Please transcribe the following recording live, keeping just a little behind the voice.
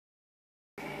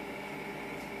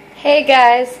Hey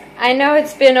guys, I know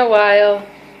it's been a while.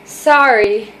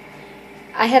 Sorry.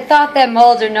 I had thought that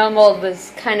mold or no mold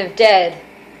was kind of dead.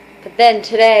 But then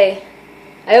today,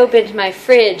 I opened my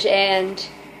fridge and...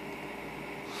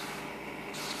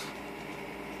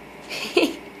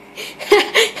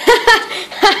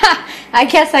 I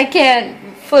guess I can't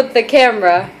flip the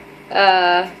camera.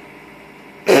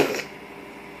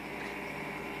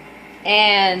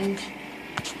 And...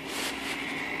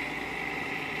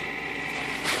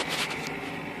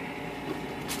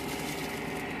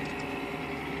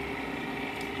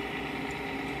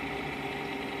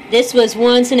 this was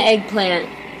once an eggplant.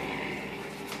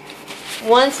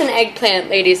 Once an eggplant,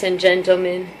 ladies and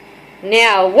gentlemen.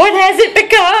 Now, what has it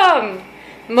become?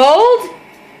 Mold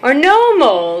or no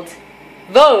mold?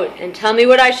 Vote and tell me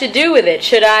what I should do with it.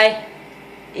 Should I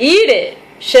eat it?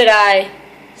 Should I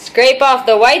scrape off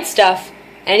the white stuff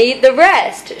and eat the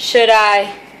rest? Should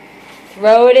I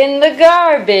throw it in the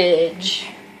garbage?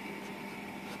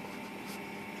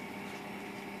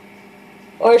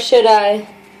 Or should I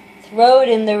throw it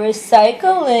in the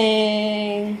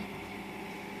recycling?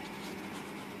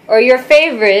 Or your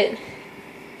favorite,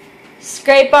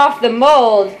 scrape off the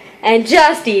mold and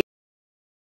just eat